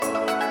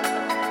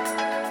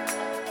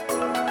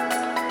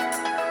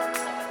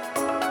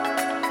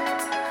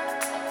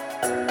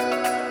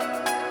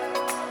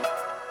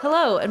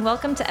Hello, and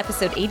welcome to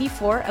episode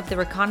 84 of the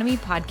REconomy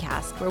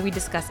Podcast, where we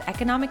discuss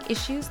economic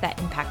issues that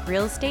impact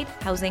real estate,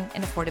 housing,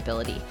 and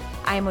affordability.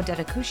 I am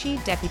Odeta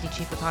Kushi, Deputy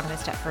Chief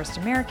Economist at First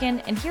American,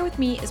 and here with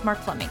me is Mark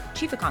Fleming,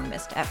 Chief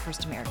Economist at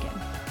First American.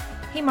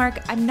 Hey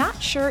Mark, I'm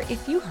not sure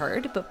if you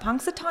heard, but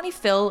Punxsutawney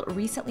Phil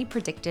recently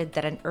predicted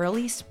that an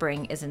early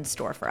spring is in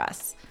store for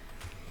us.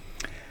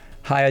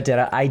 Hi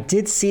Odeta, I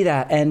did see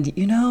that, and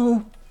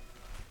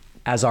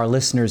as our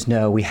listeners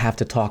know, we have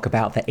to talk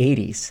about the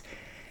 80s.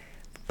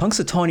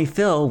 Punxsutawney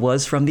Phil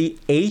was from the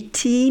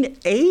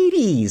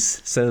 1880s.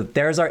 So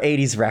there's our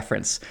 80s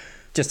reference.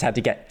 Just had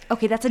to get...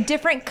 Okay, that's a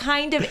different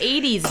kind of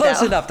 80s,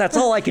 Close enough. That's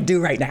all I could do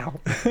right now.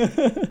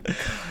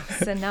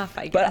 Close enough,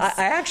 I guess. But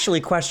I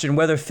actually question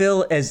whether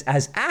Phil is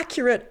as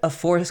accurate a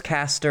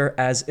forecaster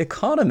as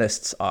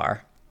economists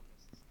are.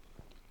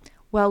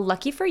 Well,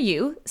 lucky for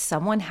you,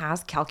 someone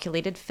has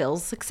calculated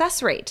Phil's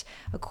success rate.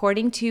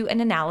 According to an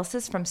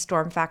analysis from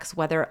Stormfact's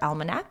Weather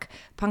Almanac,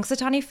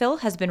 Punxsutawney Phil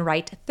has been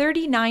right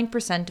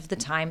 39% of the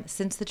time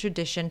since the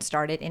tradition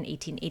started in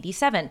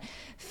 1887.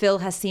 Phil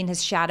has seen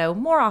his shadow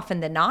more often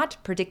than not,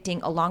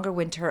 predicting a longer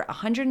winter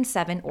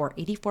 107 or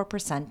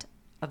 84%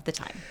 of the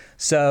time.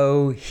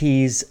 So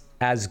he's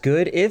as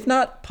good, if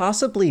not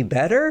possibly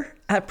better,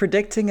 at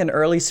predicting an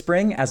early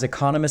spring as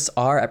economists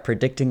are at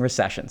predicting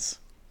recessions.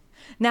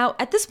 Now,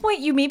 at this point,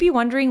 you may be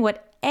wondering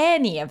what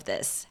any of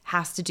this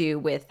has to do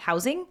with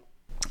housing.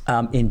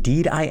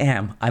 Indeed, I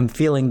am. I'm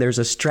feeling there's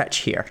a stretch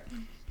here.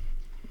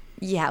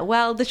 Yeah,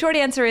 well, the short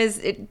answer is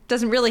it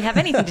doesn't really have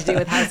anything to do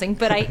with housing,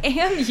 but I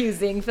am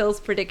using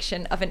Phil's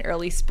prediction of an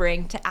early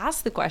spring to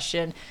ask the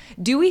question,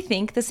 do we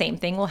think the same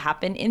thing will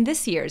happen in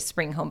this year's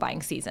spring home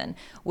buying season?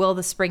 Will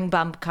the spring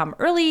bump come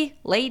early,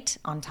 late,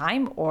 on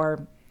time,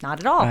 or not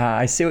at all?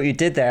 I see what you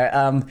did there.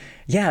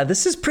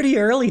 This is pretty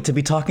early to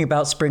be talking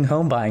about spring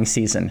home buying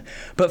season.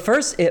 But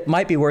first, it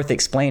might be worth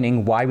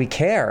explaining why we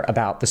care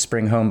about the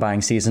spring home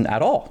buying season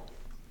at all.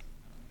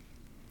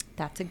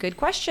 That's a good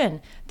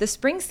question. The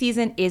spring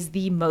season is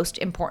the most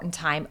important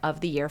time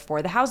of the year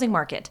for the housing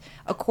market.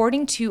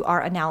 According to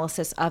our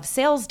analysis of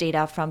sales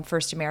data from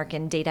First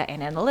American Data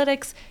and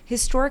Analytics,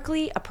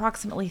 historically,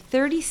 approximately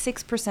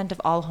 36%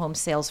 of all home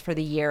sales for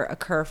the year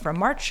occur from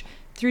March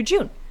through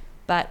June.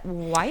 But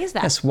why is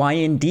that? Yes, why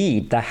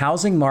indeed? The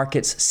housing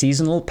market's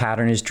seasonal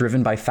pattern is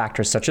driven by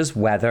factors such as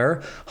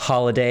weather,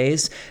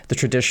 holidays, the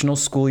traditional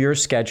school year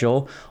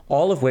schedule,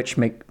 all of which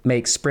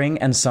make spring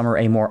and summer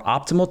a more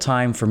optimal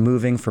time for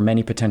moving for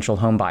many potential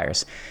home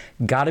buyers.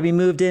 Got to be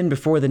moved in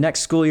before the next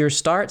school year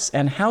starts,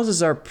 and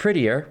houses are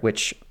prettier,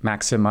 which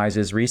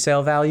maximizes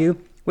resale value,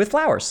 with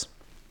flowers.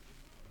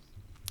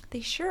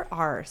 They sure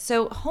are.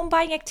 So home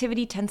buying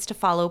activity tends to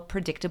follow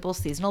predictable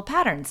seasonal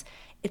patterns.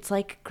 It's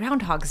like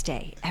Groundhog's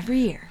Day every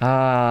year.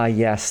 Ah,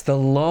 yes, the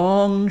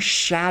long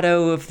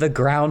shadow of the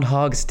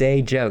Groundhog's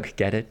Day joke.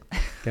 Get it?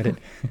 Get it?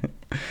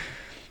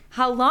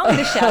 How long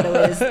the shadow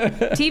is,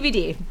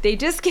 TBD. They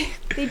just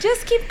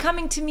keep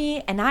coming to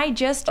me, and I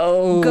just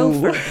go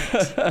for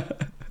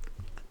it.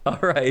 All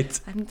right.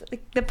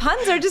 The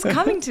puns are just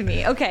coming to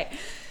me. Okay.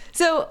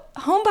 So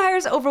home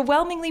buyers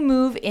overwhelmingly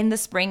move in the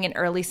spring and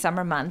early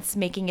summer months,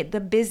 making it the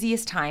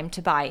busiest time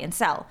to buy and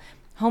sell.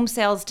 Home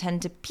sales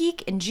tend to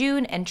peak in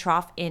June and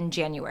trough in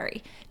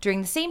January.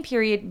 During the same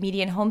period,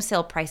 median home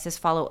sale prices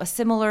follow a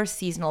similar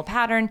seasonal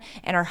pattern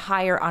and are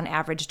higher on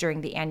average during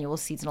the annual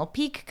seasonal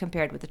peak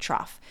compared with the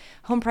trough.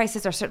 Home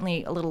prices are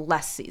certainly a little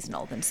less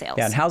seasonal than sales.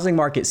 Yeah, and housing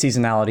market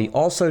seasonality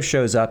also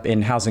shows up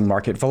in housing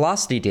market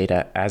velocity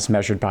data as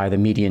measured by the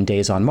median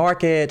days on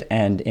market,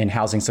 and in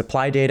housing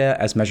supply data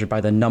as measured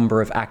by the number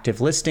of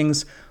active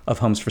listings of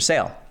homes for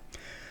sale.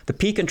 The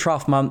peak and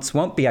trough months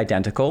won't be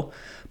identical,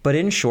 but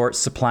in short,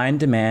 supply and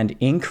demand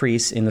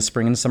increase in the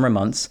spring and summer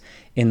months.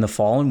 In the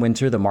fall and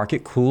winter, the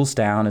market cools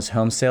down as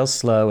home sales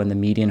slow and the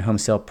median home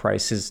sale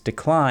prices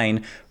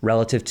decline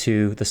relative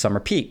to the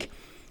summer peak,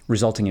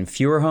 resulting in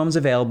fewer homes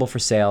available for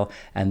sale,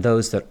 and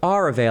those that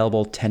are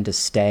available tend to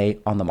stay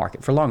on the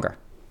market for longer.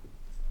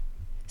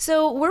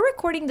 So we're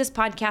recording this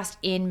podcast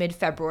in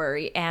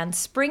mid-February, and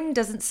spring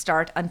doesn't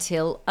start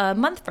until a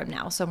month from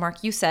now. So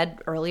Mark, you said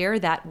earlier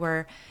that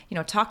we're,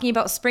 talking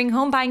about spring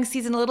home buying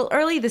season a little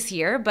early this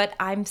year, but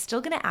I'm still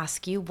going to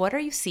ask you, what are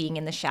you seeing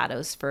in the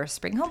shadows for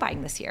spring home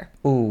buying this year?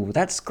 Ooh,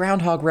 that's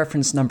Groundhog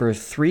reference number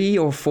 3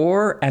 or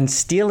 4, and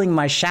stealing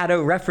my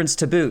shadow reference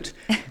to boot.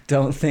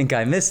 Don't think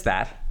I missed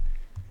that.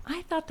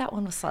 I thought that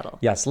one was subtle.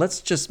 Yes,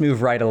 let's just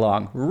move right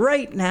along.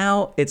 Right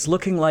now, it's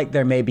looking like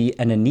there may be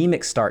an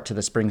anemic start to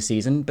the spring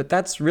season, but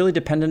that's really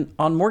dependent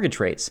on mortgage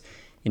rates.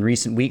 In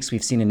recent weeks,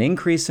 we've seen an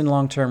increase in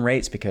long-term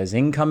rates because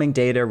incoming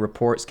data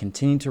reports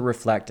continue to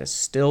reflect a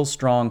still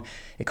strong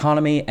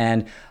economy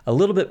and a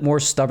little bit more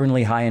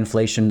stubbornly high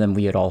inflation than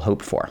we had all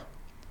hoped for.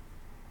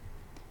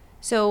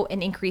 So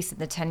an increase in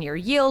the 10-year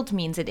yield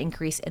means an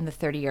increase in the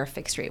 30-year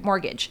fixed-rate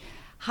mortgage.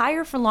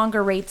 Higher for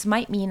longer rates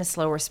might mean a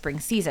slower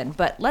spring season,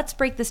 but let's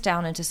break this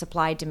down into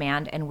supply,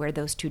 demand, and where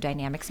those two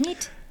dynamics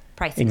meet.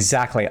 Pricing.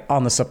 Exactly.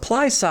 On the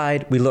supply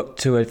side, we look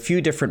to a few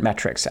different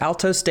metrics.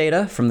 Altos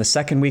data from the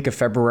second week of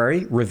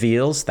February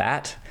reveals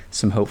that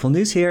Some hopeful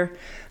news here.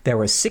 There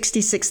were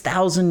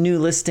 66,000 new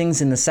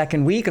listings in the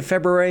second week of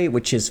February,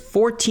 which is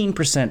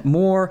 14%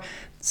 more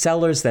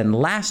sellers than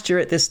last year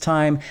at this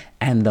time,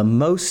 and the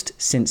most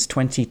since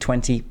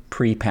 2020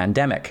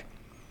 pre-pandemic.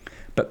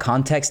 But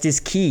context is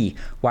key.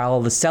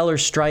 While the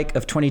seller's strike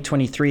of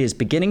 2023 is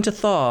beginning to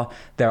thaw,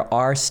 there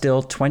are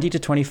still 20 to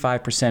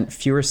 25%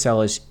 fewer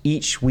sellers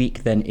each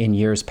week than in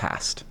years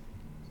past.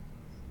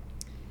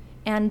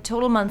 And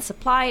total month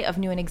supply of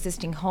new and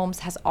existing homes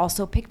has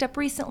also picked up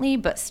recently,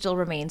 but still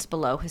remains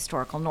below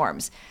historical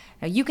norms.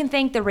 Now, you can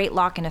thank the rate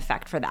lock-in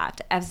effect for that.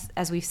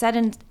 As we've said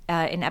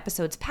in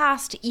episodes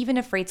past, even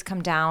if rates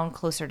come down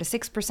closer to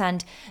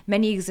 6%,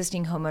 many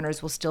existing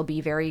homeowners will still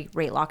be very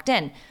rate locked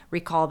in.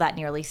 Recall that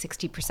nearly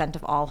 60%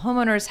 of all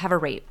homeowners have a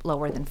rate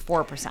lower than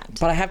 4%.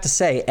 But I have to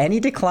say, any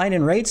decline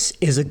in rates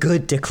is a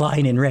good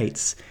decline in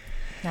rates.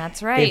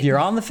 That's right. If you're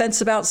on the fence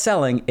about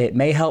selling, it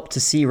may help to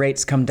see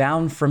rates come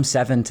down from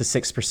 7 to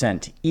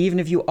 6%, even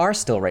if you are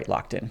still rate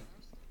locked in.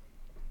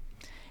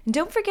 And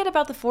don't forget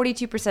about the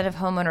 42% of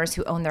homeowners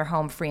who own their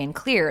home free and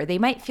clear. They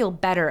might feel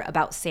better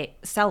about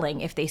selling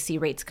if they see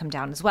rates come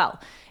down as well.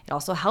 It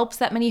also helps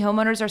that many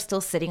homeowners are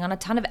still sitting on a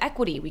ton of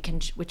equity,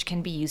 which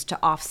can be used to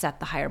offset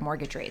the higher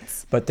mortgage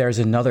rates. But there's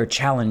another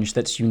challenge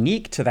that's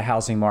unique to the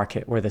housing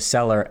market where the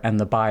seller and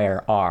the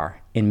buyer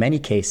are, in many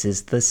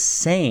cases, the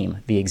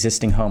same, the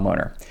existing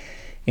homeowner.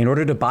 In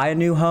order to buy a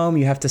new home,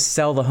 you have to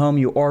sell the home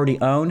you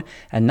already own,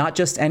 and not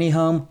just any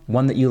home,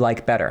 one that you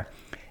like better.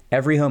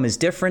 Every home is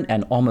different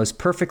and almost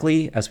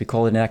perfectly, as we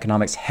call it in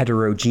economics,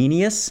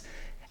 heterogeneous,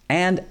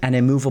 and an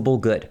immovable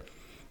good.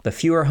 The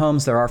fewer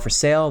homes there are for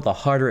sale, the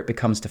harder it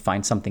becomes to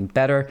find something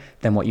better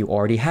than what you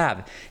already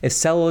have. If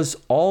sellers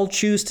all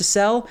choose to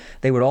sell,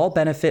 they would all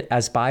benefit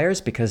as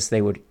buyers because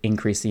they would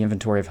increase the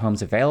inventory of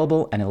homes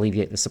available and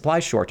alleviate the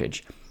supply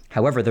shortage.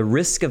 However, the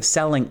risk of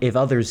selling if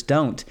others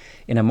don't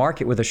in a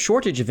market with a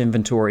shortage of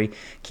inventory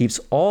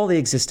keeps all the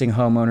existing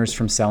homeowners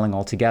from selling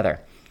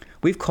altogether.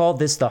 We've called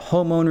this the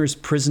homeowner's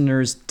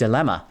prisoner's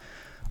dilemma,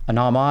 an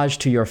homage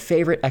to your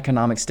favorite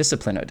economics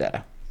discipline,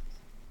 Odeta.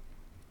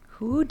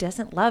 Who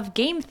doesn't love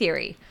game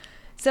theory?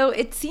 So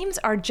it seems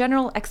our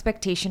general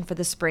expectation for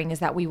the spring is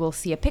that we will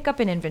see a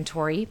pickup in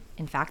inventory.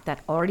 In fact,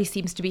 that already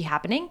seems to be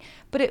happening,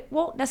 but it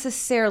won't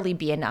necessarily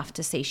be enough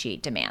to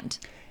satiate demand.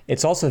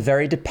 It's also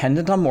very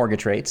dependent on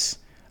mortgage rates.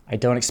 I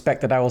don't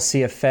expect that I will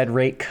see a Fed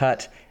rate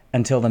cut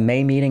until the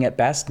May meeting at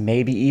best,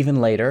 maybe even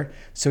later.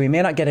 So we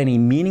may not get any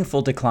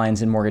meaningful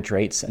declines in mortgage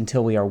rates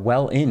until we are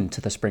well into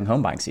the spring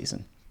home buying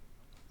season.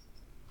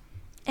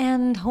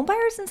 And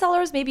homebuyers and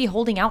sellers may be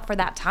holding out for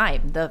that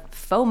time. The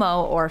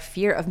FOMO, or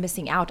fear of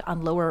missing out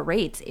on lower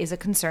rates, is a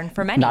concern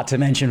for many. Not to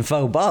mention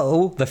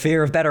FOBO, the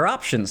fear of better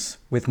options.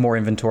 With more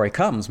inventory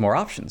comes more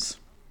options.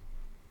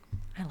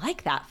 I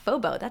like that,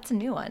 FOBO. That's a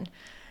new one.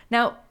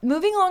 Now,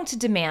 moving along to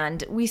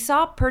demand, we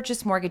saw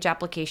purchase mortgage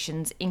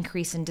applications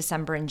increase in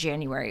December and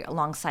January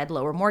alongside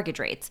lower mortgage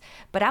rates,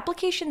 but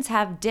applications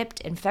have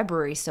dipped in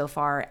February so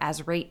far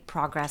as rate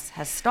progress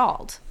has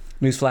stalled.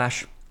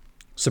 Newsflash.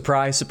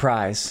 Surprise,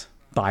 surprise.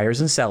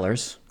 Buyers and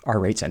sellers are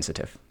rate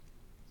sensitive.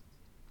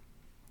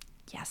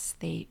 Yes,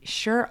 they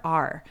sure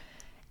are.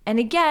 And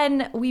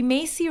again, we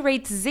may see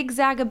rates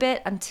zigzag a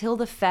bit until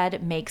the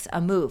Fed makes a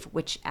move,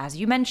 which, as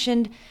you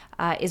mentioned,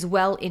 is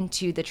well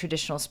into the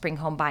traditional spring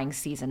home buying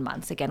season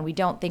months. Again, we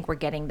don't think we're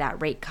getting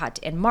that rate cut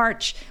in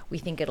March. We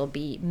think it'll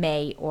be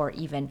May or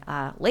even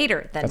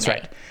later than That's May.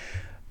 right.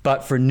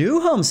 But for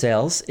new home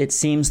sales, it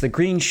seems the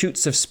green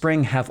shoots of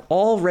spring have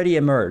already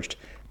emerged.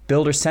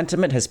 Builder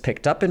sentiment has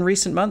picked up in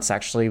recent months.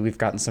 Actually, we've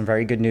gotten some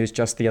very good news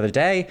just the other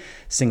day.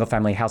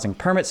 Single-family housing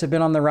permits have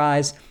been on the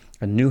rise,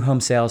 and new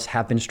home sales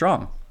have been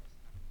strong.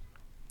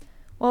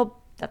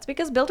 Well, that's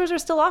because builders are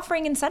still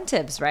offering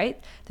incentives,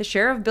 right? The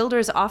share of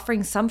builders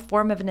offering some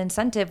form of an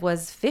incentive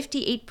was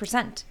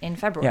 58% in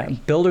February. Yeah,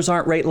 builders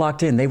aren't rate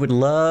locked in. They would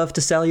love to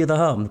sell you the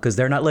home because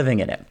they're not living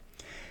in it.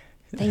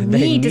 They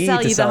need to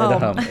sell you the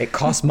home. It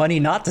costs money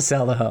not to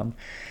sell the home.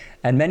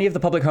 And many of the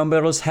public home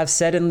builders have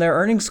said in their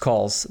earnings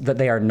calls that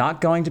they are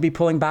not going to be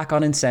pulling back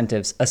on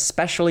incentives,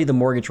 especially the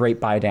mortgage rate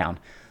buy down.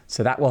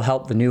 So that will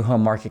help the new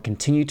home market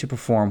continue to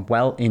perform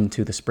well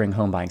into the spring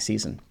home buying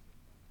season.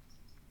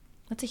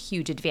 That's a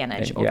huge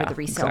advantage over the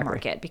resale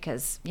market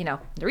because, the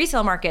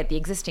resale market, the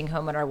existing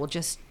homeowner will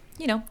just,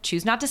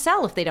 choose not to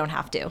sell if they don't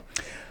have to.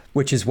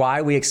 Which is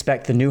why we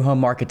expect the new home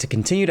market to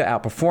continue to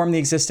outperform the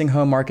existing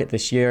home market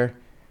this year.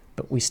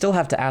 But we still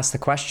have to ask the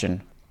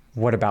question,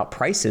 what about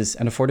prices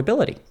and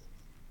affordability?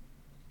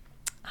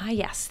 Ah,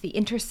 yes, the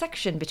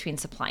intersection between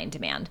supply and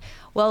demand.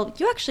 Well,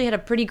 you actually had a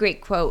pretty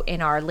great quote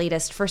in our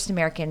latest First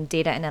American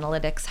Data and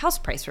Analytics house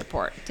price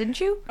report, didn't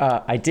you?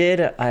 I did.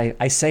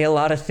 I say a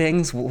lot of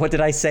things. What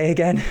did I say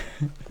again?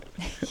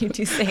 You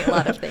do say a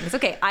lot of things.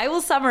 Okay, I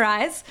will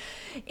summarize.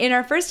 In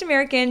our First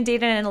American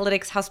Data and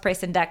Analytics House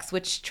Price Index,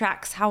 which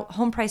tracks how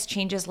home price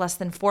changes less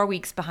than 4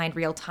 weeks behind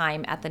real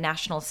time at the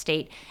national,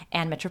 state,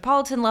 and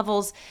metropolitan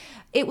levels,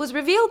 it was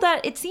revealed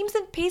that it seems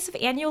the pace of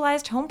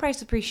annualized home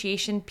price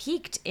appreciation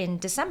peaked in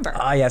December.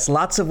 Ah, yes,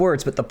 lots of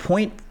words, but the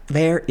point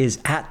there is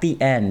at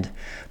the end.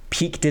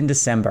 peaked in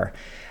December.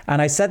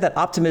 And I said that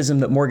optimism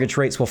that mortgage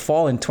rates will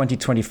fall in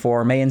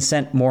 2024 may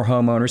incent more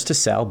homeowners to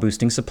sell,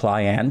 boosting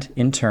supply and,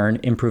 in turn,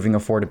 improving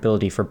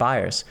affordability for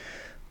buyers.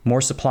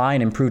 More supply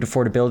and improved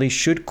affordability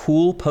should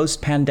cool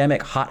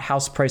post-pandemic hot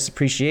house price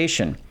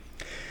appreciation.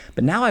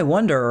 But now I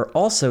wonder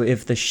also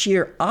if the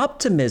sheer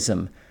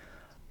optimism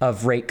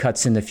of rate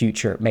cuts in the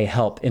future may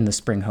help in the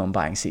spring home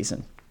buying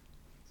season.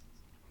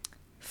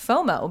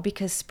 FOMO,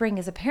 because spring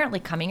is apparently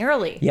coming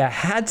early. Yeah,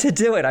 had to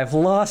do it. I've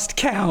lost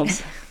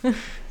count.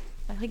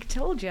 I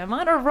told you, I'm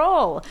on a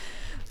roll.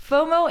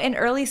 FOMO and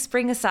early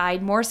spring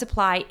aside, more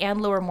supply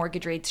and lower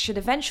mortgage rates should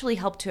eventually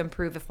help to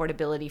improve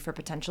affordability for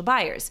potential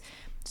buyers.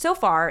 So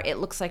far, it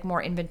looks like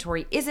more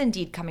inventory is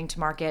indeed coming to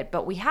market,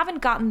 but we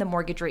haven't gotten the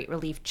mortgage rate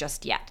relief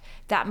just yet.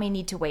 That may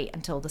need to wait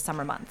until the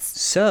summer months.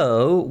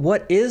 So,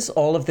 what is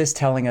all of this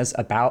telling us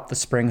about the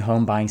spring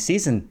home buying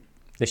season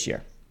this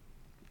year?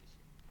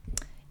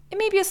 It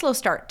may be a slow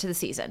start to the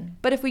season,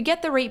 but if we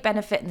get the rate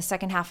benefit in the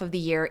second half of the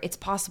year, it's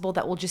possible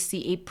that we'll just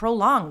see a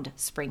prolonged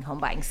spring home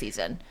buying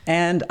season.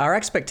 And our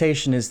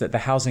expectation is that the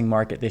housing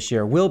market this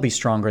year will be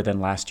stronger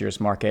than last year's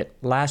market.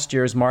 Last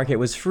year's market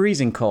was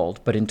freezing cold,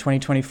 but in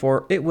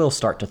 2024, it will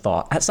start to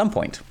thaw at some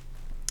point.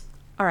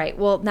 All right,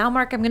 well, now,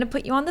 Mark, I'm going to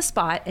put you on the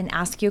spot and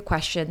ask you a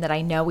question that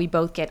I know we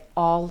both get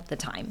all the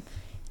time.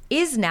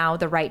 Is now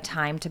the right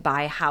time to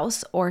buy a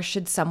house, or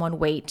should someone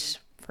wait,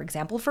 for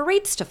example, for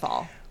rates to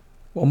fall?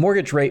 Well,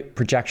 mortgage rate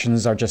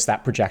projections are just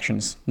that,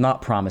 projections,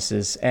 not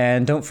promises.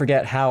 And don't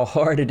forget how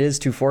hard it is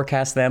to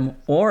forecast them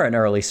or an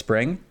early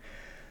spring.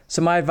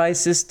 So my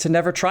advice is to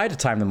never try to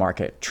time the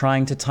market.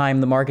 Trying to time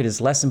the market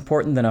is less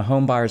important than a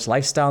home buyer's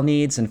lifestyle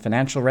needs and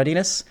financial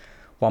readiness.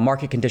 While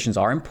market conditions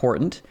are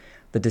important,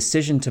 the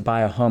decision to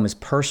buy a home is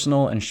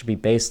personal and should be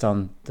based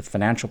on the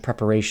financial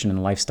preparation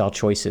and lifestyle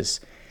choices.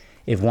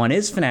 If one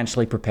is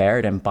financially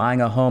prepared and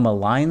buying a home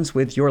aligns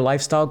with your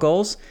lifestyle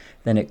goals,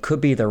 then it could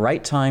be the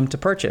right time to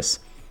purchase.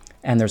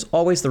 And there's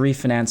always the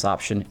refinance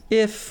option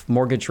if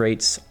mortgage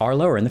rates are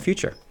lower in the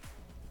future.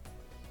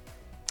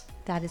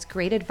 That is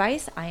great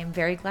advice. I am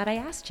very glad I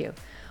asked you.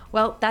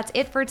 Well, that's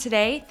it for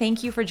today.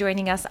 Thank you for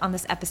joining us on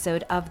this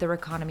episode of the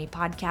REconomy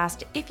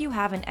Podcast. If you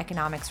have an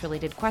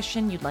economics-related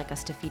question you'd like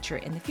us to feature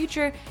in the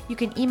future, you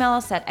can email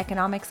us at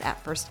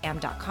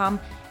economics@firstam.com.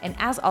 And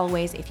as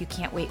always, if you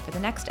can't wait for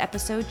the next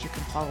episode, you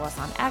can follow us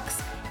on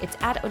X. It's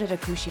at Odeta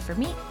Kushi for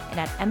me and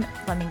at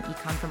Fleming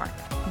Econ for Mark.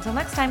 Until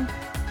next time.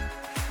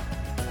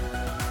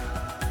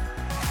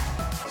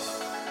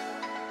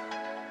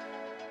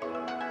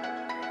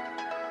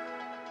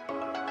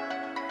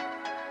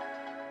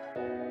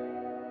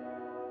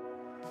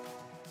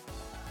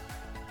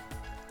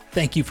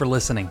 Thank you for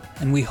listening,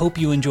 and we hope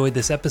you enjoyed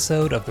this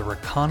episode of the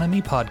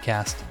REconomy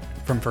Podcast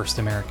from First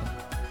American.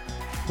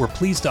 We're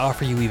pleased to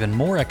offer you even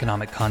more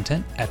economic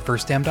content at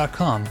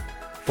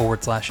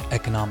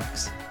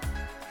firstam.com/economics.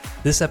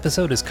 This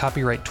episode is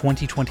copyright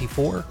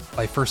 2024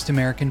 by First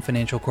American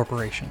Financial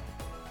Corporation.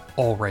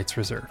 All rights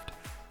reserved.